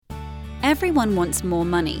Everyone wants more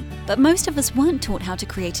money, but most of us weren't taught how to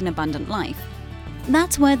create an abundant life.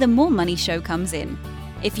 That's where the More Money Show comes in.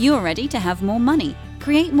 If you're ready to have more money,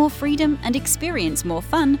 create more freedom, and experience more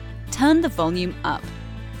fun, turn the volume up.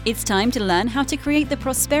 It's time to learn how to create the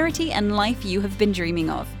prosperity and life you have been dreaming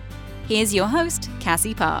of. Here's your host,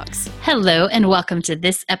 Cassie Parks. Hello, and welcome to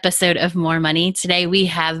this episode of More Money. Today we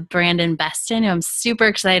have Brandon Beston, who I'm super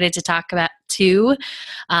excited to talk about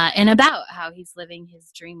and about how he's living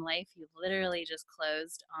his dream life. He literally just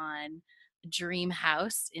closed on a dream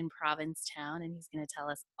house in Provincetown, and he's going to tell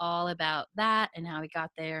us all about that and how he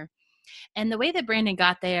got there. And the way that Brandon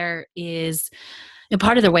got there is, and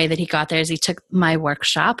part of the way that he got there is he took my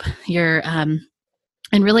workshop,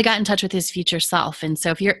 and really got in touch with his future self. And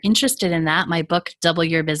so if you're interested in that, my book, Double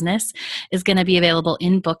Your Business, is going to be available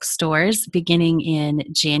in bookstores beginning in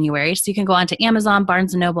January. So you can go on to Amazon,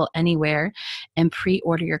 Barnes & Noble, anywhere, and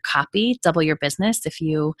pre-order your copy, Double Your Business, if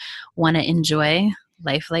you want to enjoy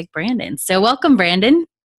life like Brandon. So welcome, Brandon.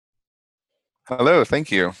 Hello,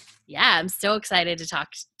 thank you. Yeah, I'm so excited to talk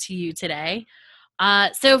to you today.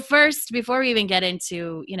 So first, before we even get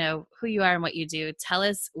into, who you are and what you do, tell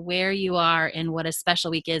us where you are and what a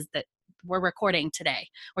special week is that we're recording today.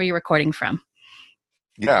 Where you're recording from?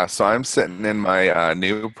 Yeah, so I'm sitting in my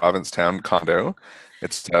new Provincetown condo.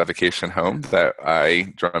 It's a vacation home that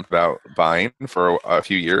I dreamt about buying for a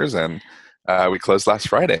few years, and we closed last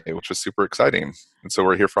Friday, which was super exciting. And so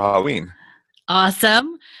we're here for Halloween.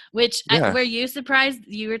 Awesome. Yeah. Were you surprised?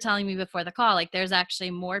 You were telling me before the call, like there's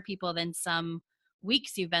actually more people than some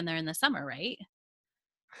weeks you've been there in the summer, right?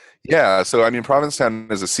 Yeah, so I mean, Provincetown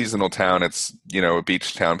is a seasonal town. It's, a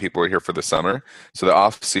beach town. People are here for the summer. So the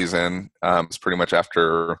off season is pretty much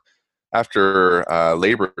after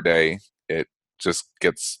Labor Day. It just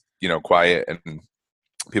gets, quiet and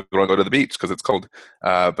people don't go to the beach because it's cold.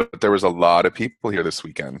 But there was a lot of people here this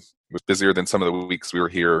weekend. It was busier than some of the weeks we were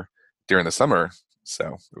here during the summer.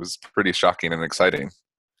 So it was pretty shocking and exciting.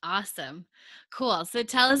 Awesome. Cool. So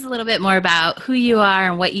tell us a little bit more about who you are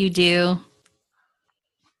and what you do.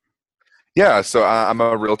 Yeah, so I'm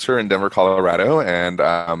a realtor in Denver, Colorado, and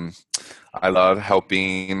I love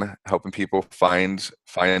helping people find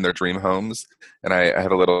their dream homes. And I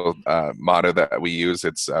have a little motto that we use.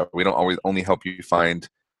 It's we don't always only help you find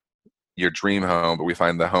your dream home, but we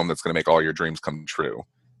find the home that's going to make all your dreams come true.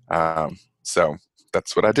 So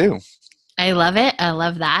that's what I do. I love it. I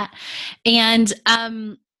love that. And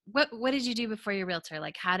what did you do before you're a realtor?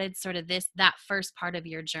 Like, how did sort of that first part of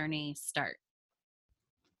your journey start?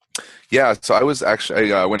 Yeah, so I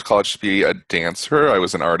went to college to be a dancer. I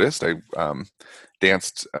was an artist. I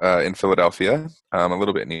danced in Philadelphia, a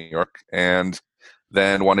little bit in New York, and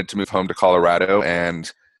then wanted to move home to Colorado.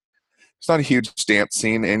 And it's not a huge dance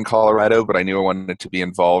scene in Colorado, but I knew I wanted to be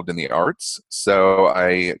involved in the arts. So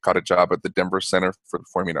I got a job at the Denver Center for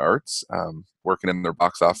Performing Arts, working in their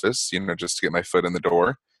box office, just to get my foot in the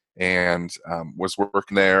door. And was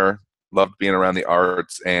working there, loved being around the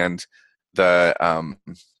arts, and the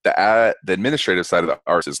administrative side of the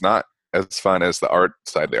arts is not as fun as the art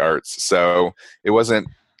side of the arts. So it wasn't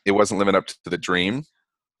living up to the dream.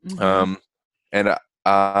 Mm-hmm. And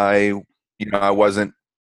I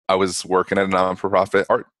was working at a non-for-profit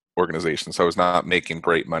art organization, so I was not making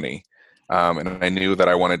great money. And I knew that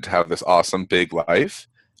I wanted to have this awesome big life.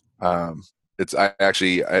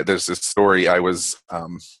 There's this story.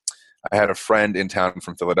 I had a friend in town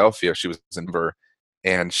from Philadelphia. She was in Denver,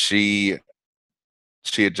 and she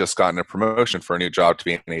had just gotten a promotion for a new job to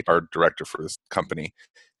be an HR director for this company.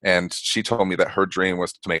 And she told me that her dream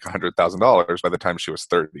was to make $100,000 by the time she was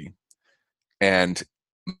 30. And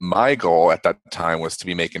my goal at that time was to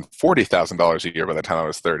be making $40,000 a year by the time I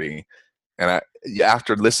was 30. And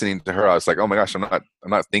after listening to her, I was like, oh my gosh, I'm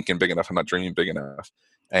not thinking big enough. I'm not dreaming big enough.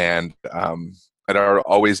 And I'd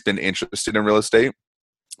always been interested in real estate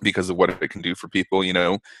because of what it can do for people.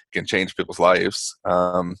 It can change people's lives.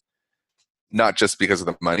 Not just because of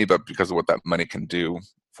the money, but because of what that money can do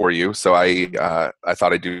for you. So I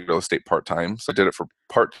thought I'd do real estate part-time. So I did it for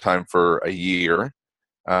part-time for a year.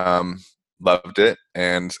 Loved it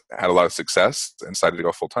and had a lot of success and decided to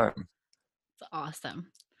go full-time. That's awesome.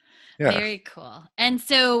 Yeah. Very cool. And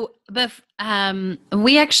so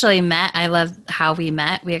we actually met. I love how we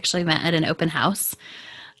met. We actually met at an open house.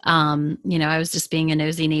 I was just being a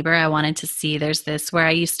nosy neighbor. I wanted to see, there's this where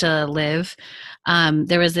I used to live.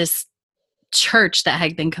 There was this church that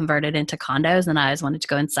had been converted into condos, and I always wanted to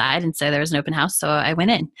go inside. And so there was an open house. So I went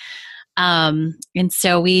in. And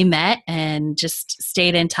so we met and just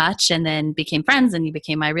stayed in touch and then became friends, and you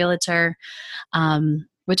became my realtor.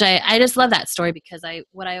 Which I just love that story because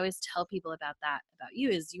what I always tell people about you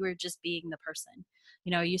is you were just being the person.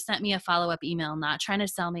 You sent me a follow-up email, not trying to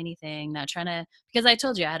sell me anything, not trying to, because I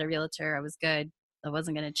told you I had a realtor, I was good, I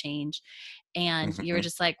wasn't going to change. And you were Mhm.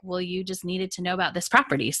 just like, well, you just needed to know about this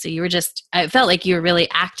property. So you were just, I felt like you were really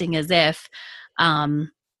acting as if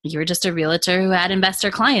you were just a realtor who had investor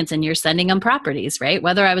clients and you're sending them properties, right?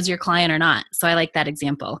 Whether I was your client or not. So I like that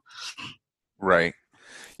example. Right.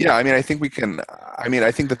 Yeah, I mean, I think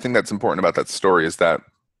the thing that's important about that story is that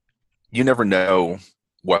you never know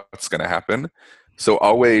what's going to happen. So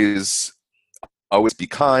always be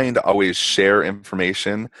kind, always share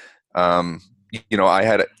information. I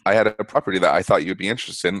had a property that I thought you'd be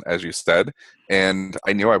interested in, as you said, and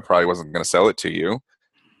I knew I probably wasn't going to sell it to you,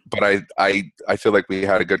 but I feel like we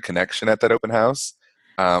had a good connection at that open house.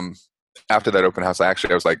 Um, After that open house, I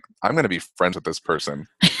was like, I'm going to be friends with this person.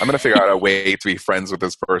 I'm going to figure out a way to be friends with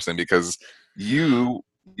this person because you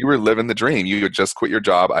were living the dream. You had just quit your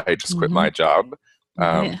job. I had just quit Mm-hmm. my job.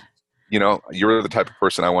 Right. You were the type of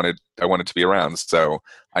person I wanted to be around. So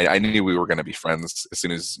I knew we were going to be friends as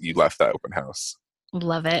soon as you left that open house.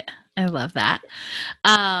 Love it. I love that.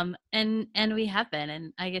 And we have been,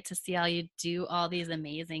 and I get to see how you do all these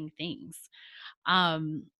amazing things.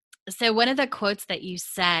 Um, so one of the quotes that you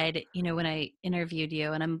said, when I interviewed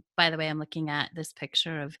you, and by the way, I'm looking at this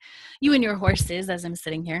picture of you and your horses as I'm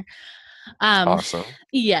sitting here. Awesome.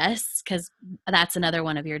 Yes, because that's another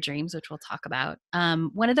one of your dreams, which we'll talk about.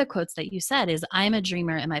 One of the quotes that you said is, I'm a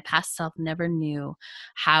dreamer and my past self never knew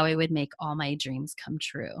how I would make all my dreams come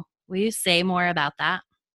true. Will you say more about that?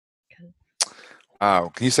 Wow.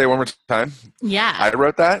 Can you say it one more time? Yeah, I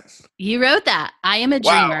wrote that? you wrote that. I am a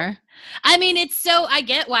Wow. dreamer. I mean, I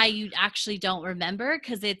get why you actually don't remember,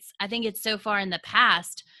 because I think it's so far in the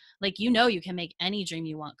past. Like, you can make any dream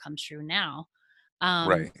you want come true now.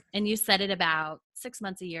 Right. And you said it about 6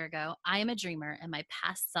 months, a year ago. I am a dreamer and my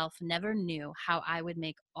past self never knew how I would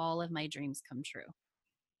make all of my dreams come true.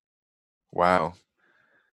 Wow.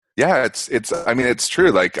 Yeah, it's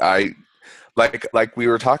true. Like we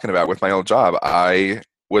were talking about with my old job, I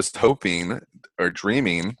was hoping or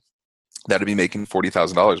dreaming that I'd be making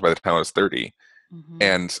 $40,000 by the time I was 30. Mm-hmm.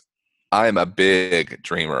 And I'm a big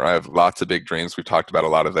dreamer. I have lots of big dreams. We've talked about a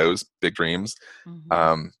lot of those big dreams.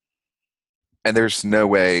 Mm-hmm. And there's no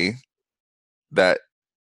way that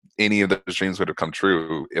any of those dreams would have come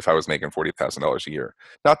true if I was making $40,000 a year.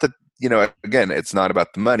 Not that, again, it's not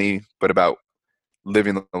about the money, but about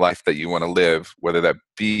living the life that you want to live, whether that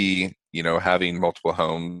be, having multiple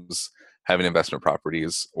homes, having investment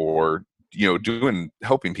properties, or,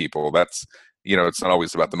 helping people. That's, it's not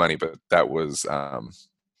always about the money, but that was, I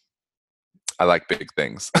like big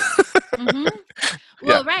things. Mm-hmm. Yeah,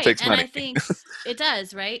 Well, it right. takes And money. I think it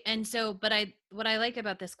does, right? And so, what I like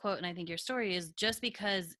about this quote, and I think your story, is just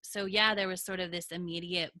because, so yeah, there was sort of this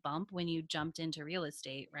immediate bump when you jumped into real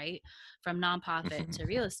estate, right? From nonprofit to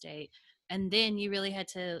real estate. And then you really had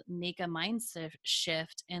to make a mindset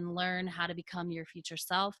shift and learn how to become your future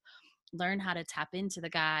self, learn how to tap into the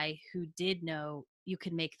guy who did know you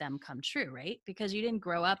could make them come true, right? Because you didn't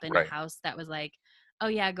grow up in a Right. house that was like, oh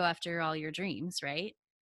yeah, go after all your dreams, right?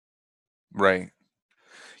 Right.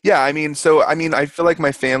 Yeah, I feel like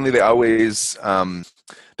my family, they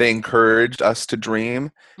encouraged us to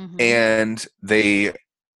dream, Mm-hmm. and they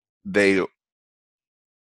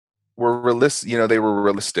were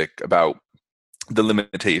realistic about the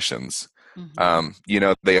limitations.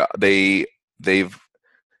 Mm-hmm. They've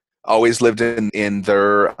always lived in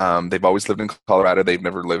their they've always lived in Colorado. They've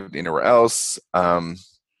never lived anywhere else.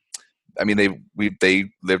 They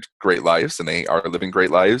lived great lives, and they are living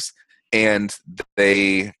great lives, and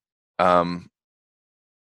they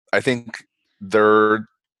I think their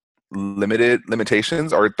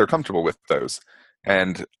limitations are they're comfortable with those,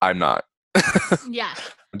 and I'm not. Yeah.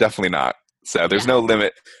 Definitely not. So there's Yeah. no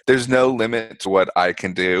limit. There's no limit to what I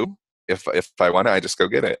can do. If I want to, I just go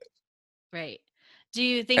get it. Right. Do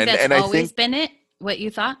you think And that's I always think been what you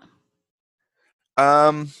thought?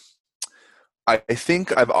 um I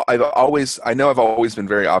think I know I've always been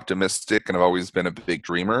very optimistic, and I've always been a big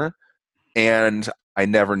dreamer, and I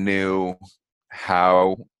never knew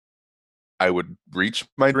how I would reach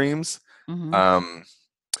my dreams. Mm-hmm. Um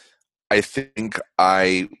I think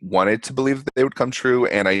I wanted to believe that they would come true,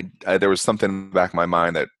 and there was something in the back of my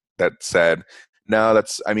mind that said, no,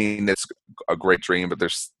 it's a great dream, but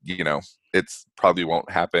it's probably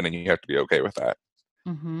won't happen, and you have to be okay with that.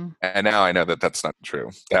 Mm-hmm. And now I know that that's not true.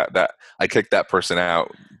 That I kicked that person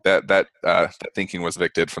out. That thinking was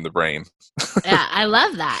evicted from the brain. Yeah, I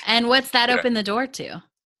love that. And what's that Yeah. open the door to?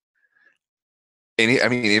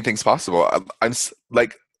 Anything's possible.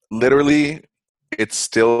 Like, literally, it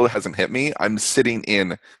still hasn't hit me. I'm sitting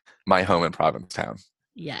in my home in Provincetown.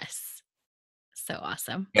 Yes. So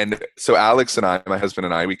awesome. And so Alex and I, my husband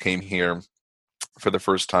and I, we came here for the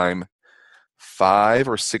first time 5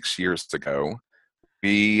 or 6 years ago.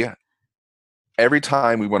 We every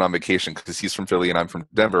time we went on vacation, because he's from Philly and I'm from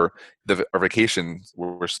Denver, our vacations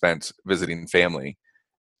were spent visiting family.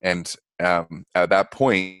 And at that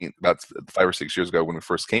point, about 5 or 6 years ago, when we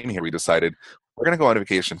first came here, we decided we're going to go on a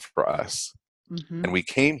vacation for us. Mm-hmm. And we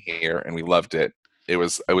came here and we loved it. It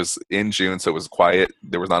was in June, so it was quiet.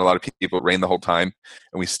 There was not a lot of people. It rained the whole time,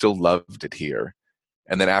 and we still loved it here.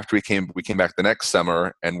 And then after we came back the next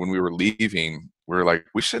summer, and when we were leaving, we were like,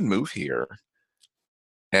 we should move here.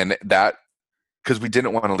 And that, because we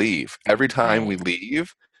didn't want to leave. Every time we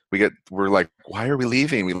leave, we're like, why are we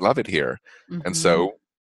leaving? We love it here. Mm-hmm. And so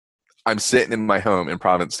I'm sitting in my home in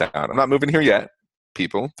Provincetown. I'm not moving here yet.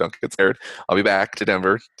 People, don't get scared. I'll be back to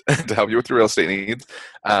Denver to help you with your real estate needs.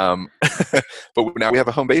 But now we have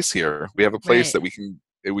a home base here. We have a place that we can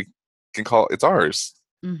call, it's ours.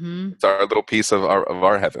 Mm-hmm. It's our little piece of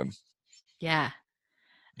our heaven. Yeah.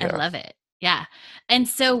 I love it. Yeah. And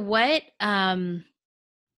so what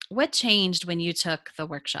changed when you took the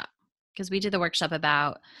workshop? Because we did the workshop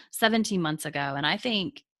about 17 months ago. And I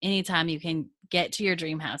think anytime you can get to your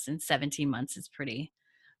dream house in 17 months is pretty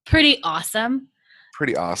awesome.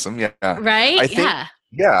 Pretty awesome. Yeah. Right? I think,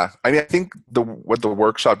 yeah. I mean, I think what the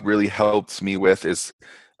workshop really helped me with is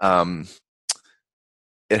it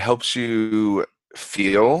helps you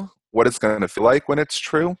feel what it's going to feel like when it's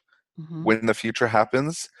true, when the future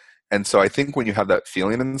happens. And so I think when you have that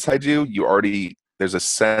feeling inside you, there's this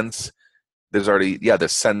sense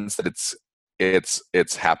that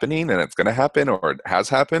it's happening and it's going to happen, or it has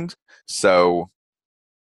happened. So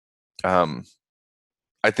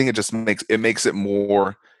I think it just makes it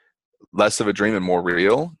less of a dream and more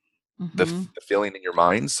real. The feeling in your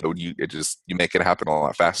mind, so you make it happen a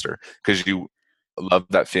lot faster because you love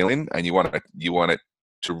that feeling and you want it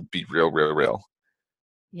to be real.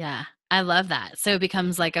 Yeah, I love that. So it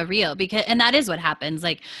becomes like a real, and that is what happens.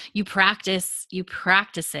 Like you practice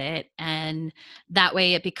it, and that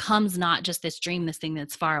way it becomes not just this dream, this thing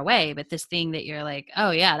that's far away, but this thing that you're like,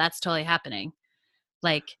 oh yeah, that's totally happening.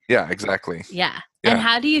 Like, yeah, exactly. Yeah. And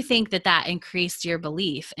how do you think that increased your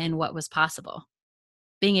belief in what was possible?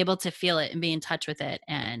 Being able to feel it and be in touch with it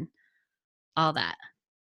and all that.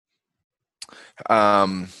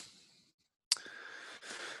 I'm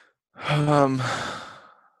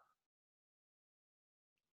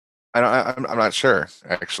not sure,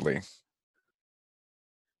 actually.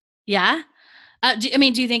 Yeah. Do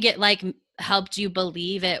you think it like helped you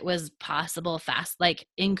believe it was possible fast, like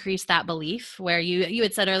increase that belief where you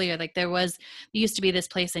had said earlier, like there used to be this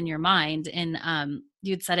place in your mind, and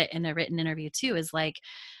you'd said it in a written interview too, is like,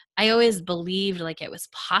 I always believed like it was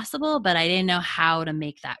possible, but I didn't know how to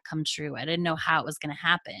make that come true. I didn't know how it was going to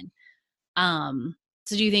happen.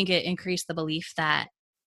 So do you think it increased the belief that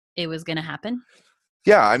it was going to happen?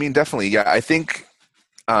 Yeah, I mean, definitely. Yeah, I think,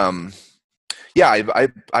 I mean,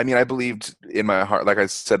 I believed in my heart, like I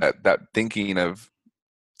said, that thinking of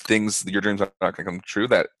things, your dreams are not going to come true,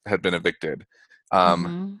 that had been evicted.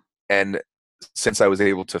 And since I was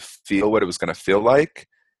able to feel what it was going to feel like,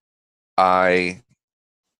 I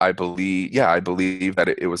believe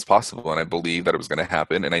that it was possible, and I believed that it was going to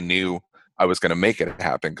happen, and I knew I was going to make it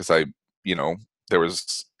happen because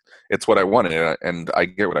it's what I wanted, and I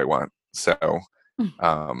get what I want. So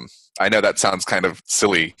I know that sounds kind of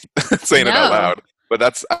silly saying it out loud,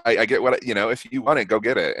 but I get what if you want it, go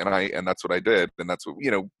get it, and that's what I did, and that's what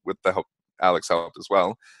with the help, Alex helped as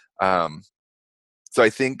well. So I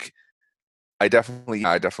think I definitely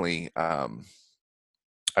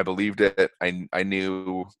I believed it. I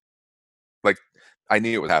knew, like, I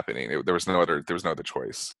knew it was happening. There was no other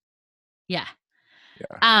choice. Yeah.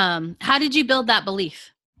 How did you build that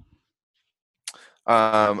belief?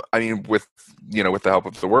 I mean, with the help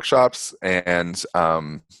of the workshops, and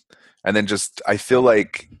then just, I feel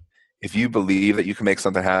like if you believe that you can make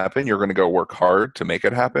something happen, you're going to go work hard to make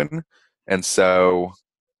it happen. And so,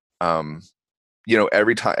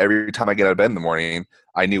 every time I get out of bed in the morning,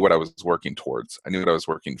 I knew what I was working towards. I knew what I was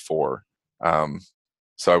working for.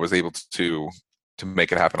 So I was able to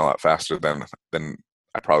make it happen a lot faster than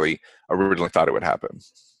I probably originally thought it would happen.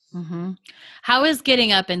 How is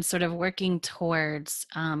getting up and sort of working towards,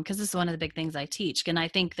 because this is one of the big things I teach, and I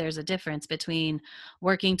think there's a difference between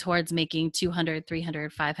working towards making $200,000,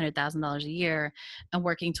 $300,000, $500,000 a year and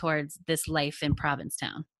working towards this life in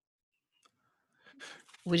Provincetown.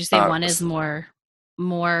 Would you say one is more,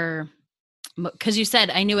 because you said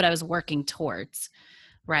I knew what I was working towards,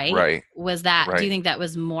 right? Right. Was that, do you think that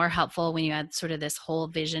was more helpful when you had sort of this whole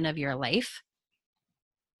vision of your life?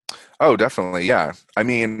 Oh, definitely. Yeah. I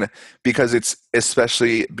mean, because it's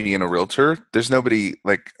especially being a realtor, there's nobody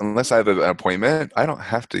like, unless I have an appointment, I don't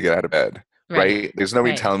have to get out of bed, Right. right? There's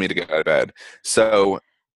nobody Right. telling me to get out of bed. So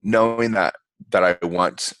knowing that I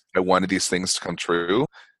wanted these things to come true,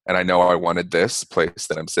 and I know I wanted this place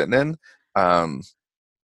that I'm sitting in, um,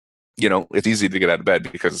 it's easy to get out of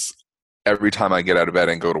bed because every time I get out of bed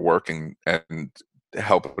and go to work and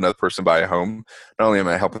help another person buy a home, not only am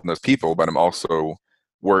I helping those people, but I'm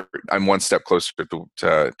one step closer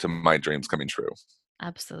to my dreams coming true.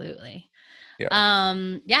 Absolutely. Yeah.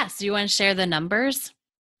 Yeah. So you want to share the numbers,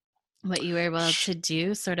 what you were able to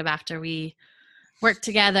do sort of after we work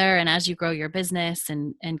together and as you grow your business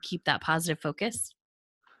and keep that positive focus?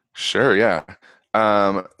 Sure. Yeah.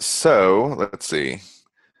 So let's see.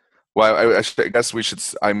 Well, I guess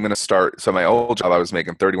I'm going to start. So my old job, I was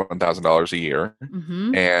making $31,000 a year,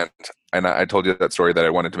 Mm-hmm. and I told you that story that I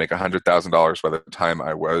wanted to make $100,000 by the time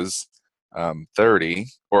I was 30,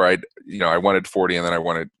 or I wanted 40, and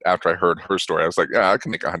then after I heard her story, I was like, yeah, I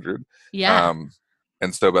can make 100. Yeah. Um,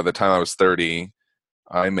 and so by the time I was 30,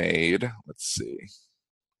 I made, let's see,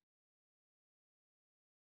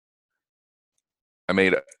 I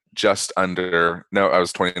made just under. No, I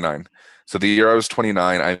was 29. So the year I was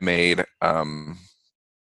 29, I made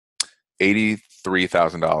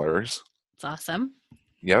 $83,000. It's awesome.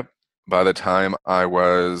 Yep. By the time then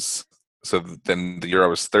the year I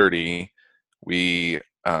was 30, we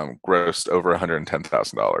grossed over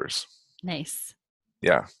 $110,000. Nice.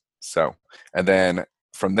 Yeah. So, and then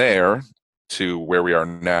from there to where we are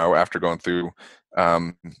now, after going through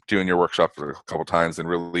doing your workshop a couple times and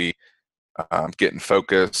really getting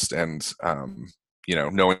focused and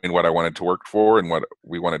knowing what I wanted to work for and what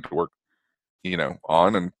we wanted to work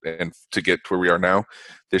on and to get to where we are now,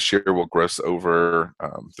 this year we'll gross over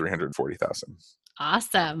 340,000.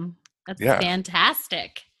 Awesome. That's Yeah.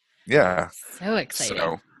 fantastic. Yeah. So exciting.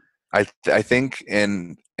 So I think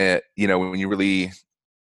when you really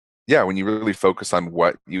focus on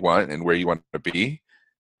what you want and where you want to be,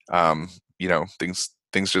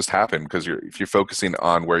 things just happen because if you're focusing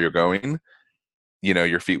on where you're going,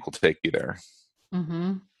 your feet will take you there.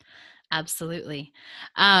 Mm-hmm. Absolutely.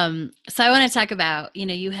 So I want to talk about,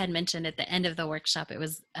 you had mentioned at the end of the workshop, it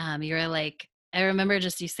was, you were like, I remember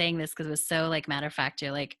just you saying this because it was so like matter of fact.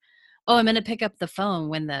 You're like, oh, I'm going to pick up the phone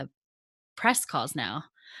when the press calls now,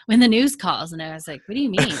 when the news calls. And I was like, what do you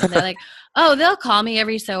mean? And they're like, oh, they'll call me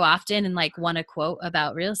every so often and like want a quote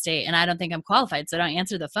about real estate. And I don't think I'm qualified, so I don't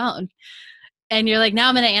answer the phone. And you're like, now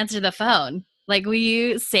I'm going to answer the phone. Like, will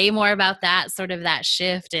you say more about that, sort of that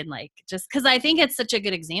shift? And like, just because I think it's such a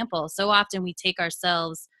good example. So often we take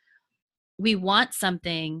ourselves, we want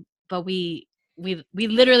something, but we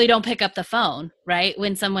literally don't pick up the phone, right?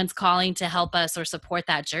 When someone's calling to help us or support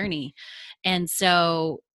that journey. And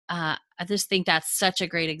so I just think that's such a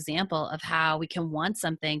great example of how we can want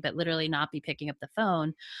something, but literally not be picking up the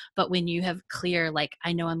phone. But when you have clear, like,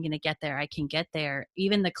 I know I'm going to get there, I can get there,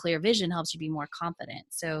 even the clear vision helps you be more confident.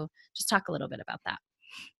 So just talk a little bit about that.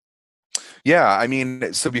 Yeah. I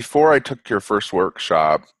mean, so before I took your first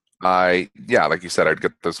workshop, like you said, I'd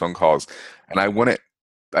get those phone calls and I wouldn't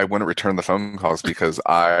return the phone calls because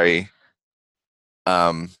I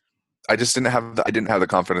just I didn't have the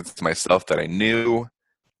confidence in myself that I knew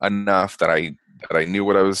enough, that I knew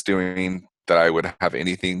what I was doing, that I would have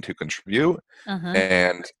anything to contribute. Uh-huh.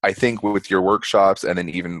 And I think with your workshops and then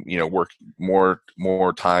even work more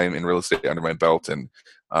time in real estate under my belt and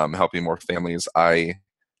helping more families, I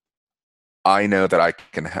know that I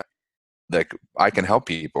can help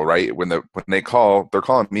people, right? When they call, they're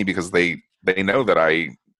calling me because they know that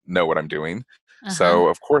I know what I'm doing. Uh-huh. So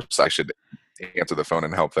of course I should answer the phone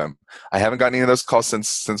and help them. I haven't gotten any of those calls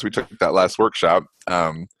since we took that last workshop.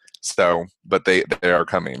 But they are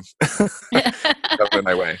coming. Coming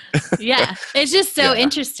my way. Yeah. It's just so Yeah.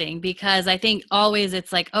 interesting because I think always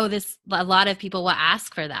it's like, oh, a lot of people will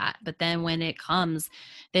ask for that, but then when it comes,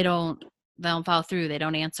 they don't follow through. They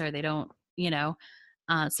don't answer. They don't, so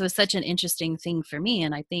it's such an interesting thing for me.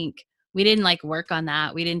 And I think we didn't like work on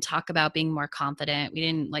that. We didn't talk about being more confident. We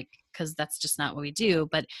didn't because that's just not what we do,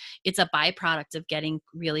 but it's a byproduct of getting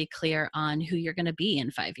really clear on who you're going to be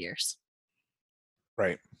in 5 years.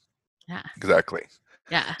 Right. Yeah. Exactly.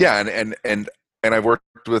 Yeah. Yeah. And I've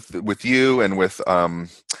worked with you and with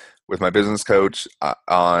my business coach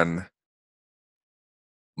on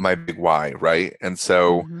my big why. Right. And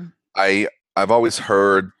so Mm-hmm. I've always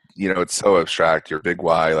heard, it's so abstract, your big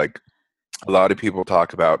why. Like a lot of people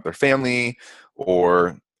talk about their family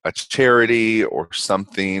or a charity or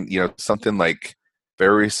something, something like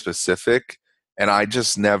very specific. And I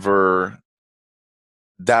just never,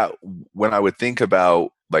 that when I would think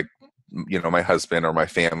about like my husband or my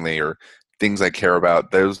family or things I care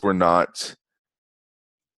about, those were not,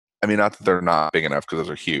 I mean, not that they're not big enough because those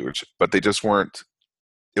are huge, but they just weren't,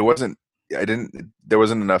 it wasn't, there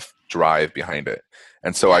wasn't enough drive behind it.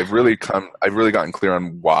 And so Yeah. I've really gotten clear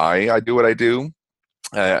on why I do what I do.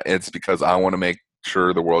 It's because I want to make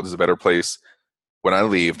sure the world is a better place when I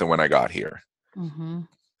leave than when I got here. Mm-hmm.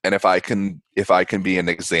 And if I can be an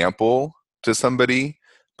example to somebody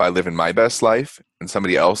by living my best life, and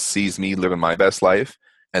somebody else sees me living my best life,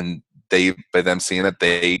 and by them seeing that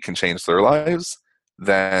they can change their lives,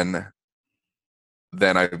 then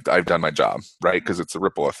I've done my job, right? Because it's a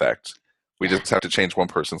ripple effect. We Yeah. just have to change one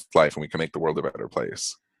person's life, and we can make the world a better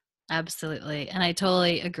place. Absolutely. And I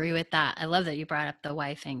totally agree with that. I love that you brought up the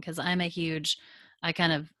why thing because I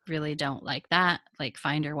kind of really don't like that, like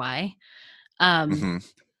find your why. Hmm.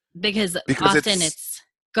 Because Because often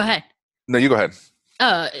go ahead. no, you go ahead.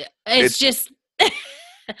 Oh, it's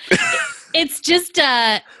It, just,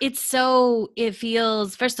 it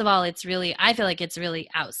feels, first of all, I feel like it's really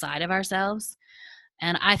outside of ourselves.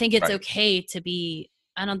 And I think it's right, okay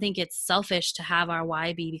I don't think it's selfish to have our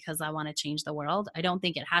why be because I want to change the world. I don't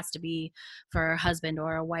think it has to be for a husband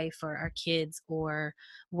or a wife or our kids or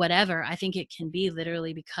whatever. I think it can be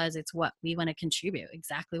literally because it's what we want to contribute,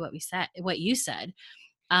 exactly what you said.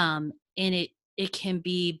 And it can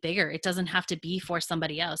be bigger. It doesn't have to be for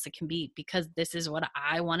somebody else. It can be because this is what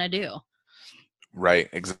I want to do. right,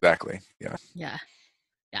 exactly, yeah. Yeah.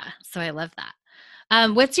 Yeah. So I love that.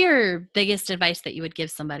 What's your biggest advice that you would give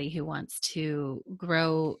somebody who wants to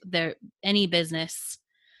grow any business,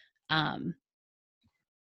 um,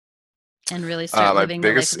 and really start My living the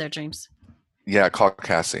life of biggest, their dreams? yeah, call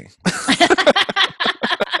Cassie.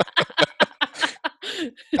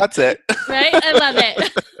 That's it. Right? I love it.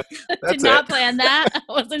 Did That's not it. plan that. I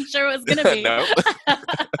wasn't sure what it was going to be. No,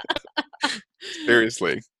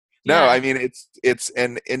 seriously. No, Yeah. I mean it's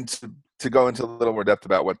and to go into a little more depth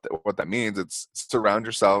about what that means, it's surround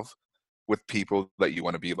yourself with people that you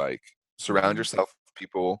want to be like. Surround Mm-hmm. yourself with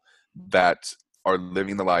people that are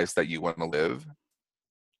living the lives that you want to live.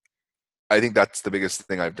 I think that's the biggest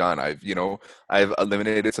thing I've done. I've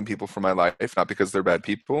eliminated some people from my life, not because they're bad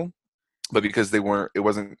people, but because they weren't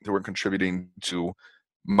contributing to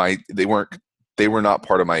they were not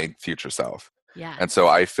part of my future self. Yeah. And so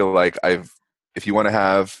I feel like if you want to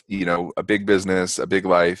have, a big business, a big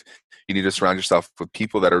life, you need to surround yourself with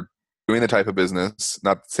people that are doing the type of business,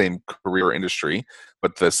 not the same career or industry,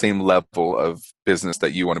 but the same level of business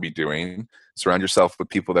that you want to be doing. Surround yourself with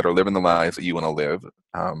people that are living the lives that you want to live.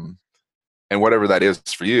 And whatever that is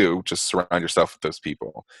for you, just surround yourself with those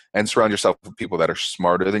people, and surround yourself with people that are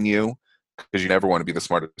smarter than you, because you never want to be the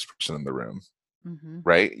smartest person in the room, Mm-hmm.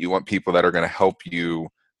 right? You want people that are going to help you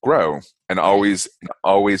grow, and Right.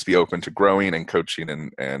 always be open to growing and coaching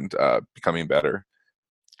and becoming better.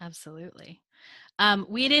 Absolutely.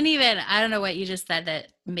 We didn't even, I don't know what you just said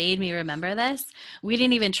that made me remember this. We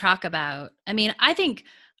didn't even talk about, I mean, I think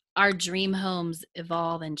our dream homes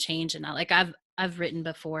evolve and change and all. Like I've written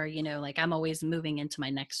before, like I'm always moving into my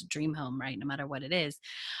next dream home, right? No matter what it is.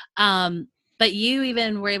 But you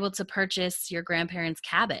even were able to purchase your grandparents'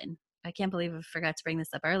 cabin. I can't believe I forgot to bring this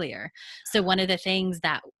up earlier. So one of the things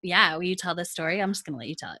will you tell this story? I'm just going to let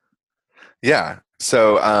you tell it. Yeah.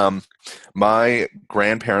 So my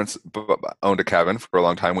grandparents owned a cabin for a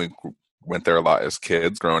long time. We went there a lot as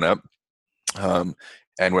kids growing up.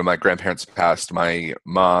 And when my grandparents passed, my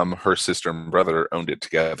mom, her sister, and brother owned it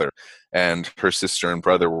together. And her sister and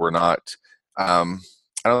brother were not, I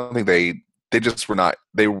don't think they just were not,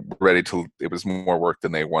 they were ready to, it was more work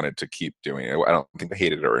than they wanted to keep doing. I don't think they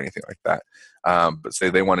hated it or anything like that. But say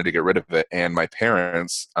they wanted to get rid of it. And my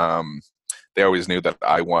parents, they always knew that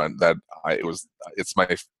I always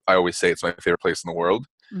say it's my favorite place in the world.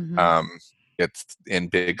 Mm-hmm. It's in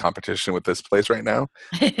big competition with this place right now,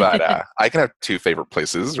 but I can have two favorite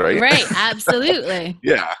places, right? Right. Absolutely.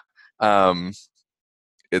 Yeah.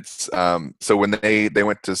 It's so when they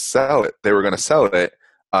went to sell it, they were going to sell it.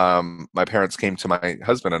 My parents came to my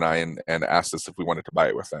husband and I and asked us if we wanted to buy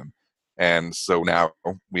it with them, and so now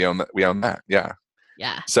we own that. We own that. Yeah.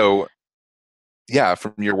 Yeah. So yeah,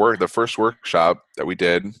 from your work, the first workshop that we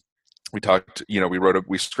did, we talked, we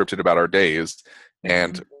scripted about our days.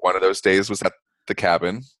 And Mm-hmm. one of those days was at the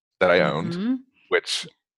cabin that I owned, Mm-hmm.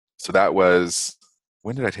 so that was,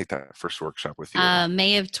 when did I take that first workshop with you?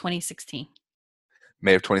 May of 2016.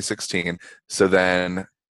 May of 2016. So then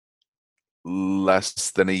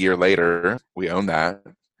less than a year later, we own that.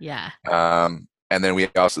 Yeah. And then we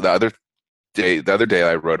also, the other day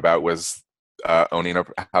I wrote about was owning a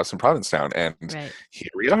house in Provincetown, and Right. here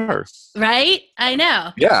we are. Right? I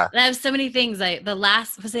know. Yeah. I have so many things. Like the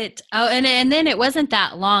last was it? Oh, and then it wasn't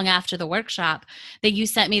that long after the workshop that you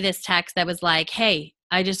sent me this text that was like, "Hey,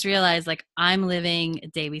 I just realized like I'm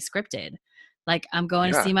living daily scripted. Like I'm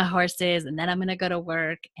going to Yeah, see my horses, and then I'm going to go to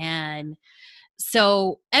work, and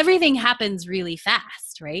so everything happens really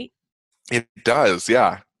fast, right?" it does.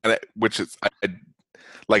 Yeah, and which is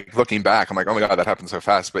like looking back, I'm like, oh my god, that happened so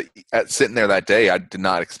fast. But sitting there that day, I did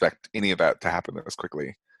not expect any of that to happen this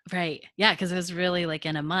quickly. Right. Yeah, because it was really like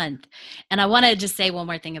in a month. And I want to just say one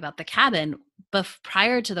more thing about the cabin. But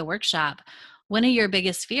prior to the workshop, one of your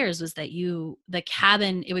biggest fears was that the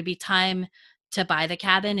cabin, it would be time to buy the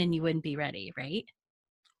cabin and you wouldn't be ready, right?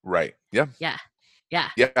 Right. Yeah. Yeah. Yeah.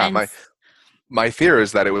 Yeah. And My fear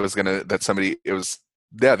is that they were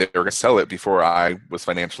gonna sell it before I was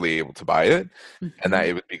financially able to buy it, and that mhm,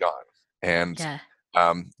 it would be gone. And yeah.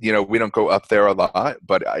 we don't go up there a lot,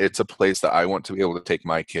 but it's a place that I want to be able to take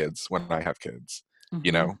my kids when I have kids.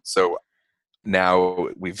 Hmm. So now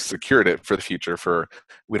we've secured it for the future.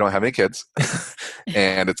 We don't have any kids,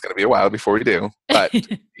 and it's going to be a while before we do. But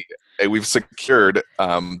we've secured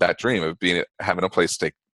that dream of having a place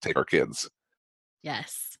to take our kids.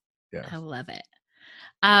 Yes. Yeah. I love it.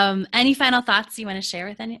 Any final thoughts you want to share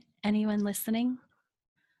with anyone listening?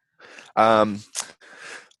 Um,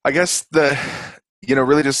 I guess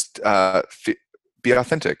really just be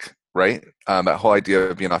authentic, right? That whole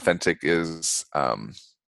idea of being authentic is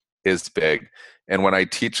big. And when I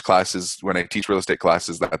teach real estate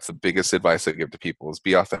classes, that's the biggest advice I give to people is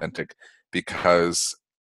be authentic, because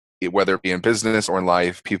whether it be in business or in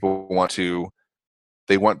life, people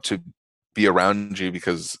they want to be around you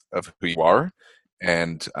because of who you are,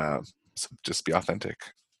 and so just be authentic.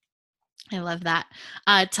 I love that.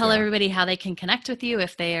 Tell Yeah. everybody how they can connect with you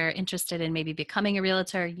if they are interested in maybe becoming a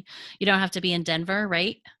realtor. You don't have to be in Denver,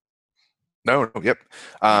 right? No, yep.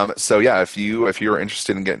 Yeah. So yeah, if you're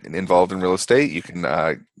interested in getting involved in real estate, you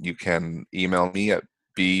can email me at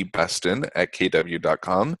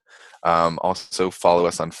bbeston@kw.com. Also follow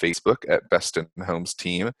us on Facebook at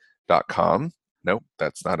bestonhomesteam.com. Nope,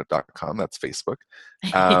 that's not a .com, that's Facebook.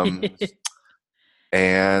 Um,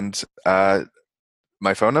 and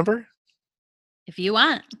my phone number? If you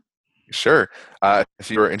want. Sure. If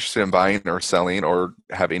you're interested in buying or selling or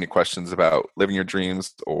have any questions about living your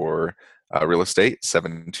dreams or real estate,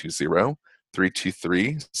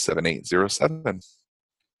 720-323-7807.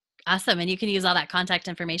 Awesome. And you can use all that contact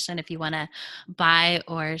information if you want to buy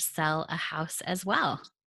or sell a house as well.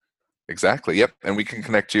 Exactly. Yep. And we can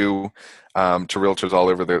connect you to realtors all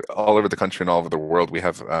over the country and all over the world. We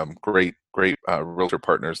have great realtor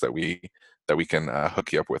partners that we can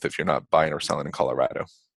hook you up with if you're not buying or selling in Colorado.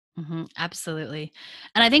 Absolutely.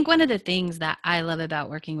 And I think one of the things that I love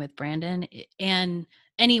about working with Brandon and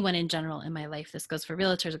anyone in general in my life, this goes for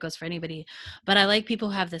realtors, it goes for anybody, but I like people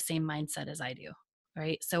who have the same mindset as I do.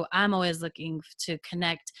 Right. So I'm always looking to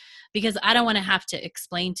connect because I don't want to have to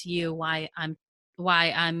explain to you why I'm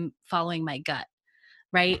following my gut.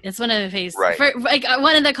 Right. It's one of the phase Right. for like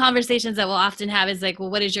one of the conversations that we'll often have is like,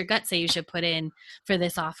 well, what does your gut say you should put in for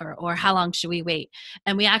this offer, or how long should we wait?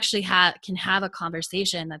 And we actually can have a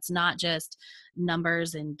conversation that's not just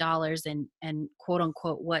numbers and dollars and quote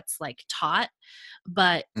unquote what's like taught,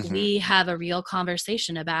 but Hmm. we have a real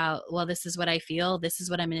conversation about, well, this is what I feel, this is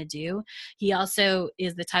what I'm going to do. He also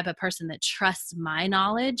is the type of person that trusts my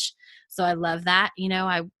knowledge. So I love that.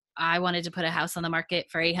 I wanted to put a house on the market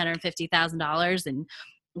for $850,000 and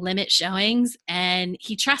limit showings, and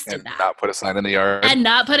he trusted And that not put a sign in the yard. and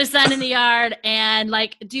not put a sun in the yard and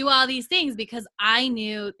like do all these things because I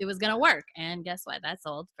knew it was going to work. And guess what? That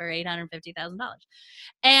sold for $850,000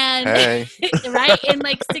 and Hey. right in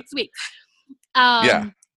like 6 weeks. Yeah.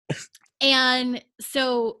 And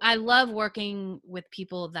so I love working with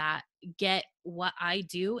people that get what I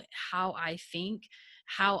do, how I think,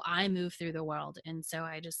 how I move through the world. And so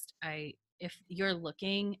if you're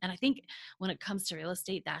looking, and I think when it comes to real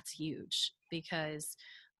estate, that's huge because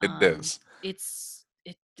It is. it's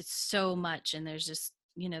so much, and there's just,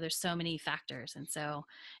 there's so many factors. And so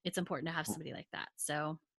it's important to have somebody like that.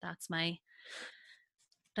 So that's my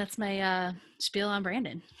spiel on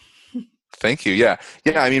Brandon. Thank you. Yeah.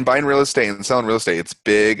 Yeah. I mean, buying real estate and selling real estate, it's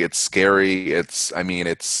big, it's scary. It's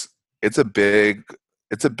a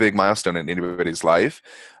big milestone in anybody's life.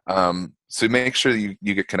 So make sure you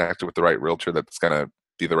get connected with the right realtor that's going to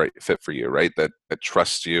be the right fit for you, right? That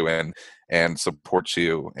trusts you and supports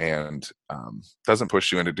you and doesn't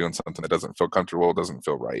push you into doing something that doesn't feel comfortable, doesn't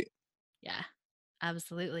feel right. Yeah.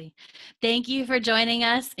 Absolutely. Thank you for joining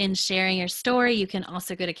us and sharing your story. You can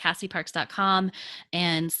also go to cassieparks.com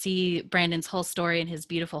and see Brandon's whole story and his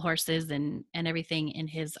beautiful horses and everything in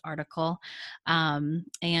his article. And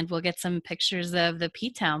we'll get some pictures of the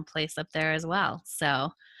P-Town place up there as well.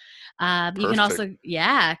 So you can also,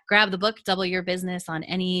 grab the book, Double Your Business, on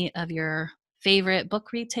any of your favorite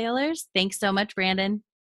book retailers. Thanks so much, Brandon.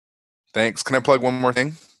 Thanks. Can I plug one more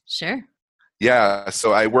thing? Sure. Yeah,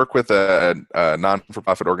 so I work with a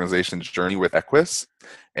non-for-profit organization, Journey with Equus,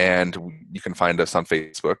 and you can find us on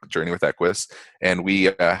Facebook, Journey with Equus, and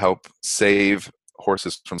we help save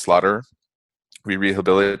horses from slaughter. We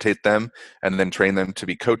rehabilitate them and then train them to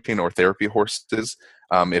be coaching or therapy horses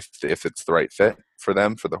if it's the right fit for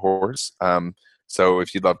them, for the horse. So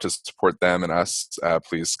if you'd love to support them and us,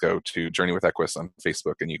 please go to Journey with Equus on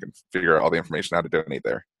Facebook, and you can figure out all the information how to donate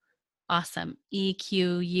there. Awesome.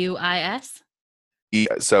 EQUIS?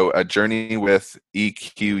 So a Journey with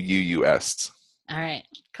EQUUS. All right.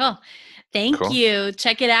 Cool. Thank you.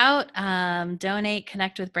 Check it out. Donate,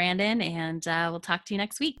 connect with Brandon, and we'll talk to you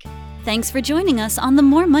next week. Thanks for joining us on The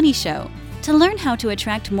More Money Show. To learn how to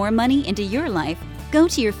attract more money into your life, go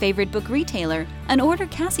to your favorite book retailer and order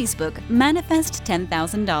Cassie's book, Manifest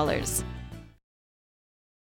 $10,000.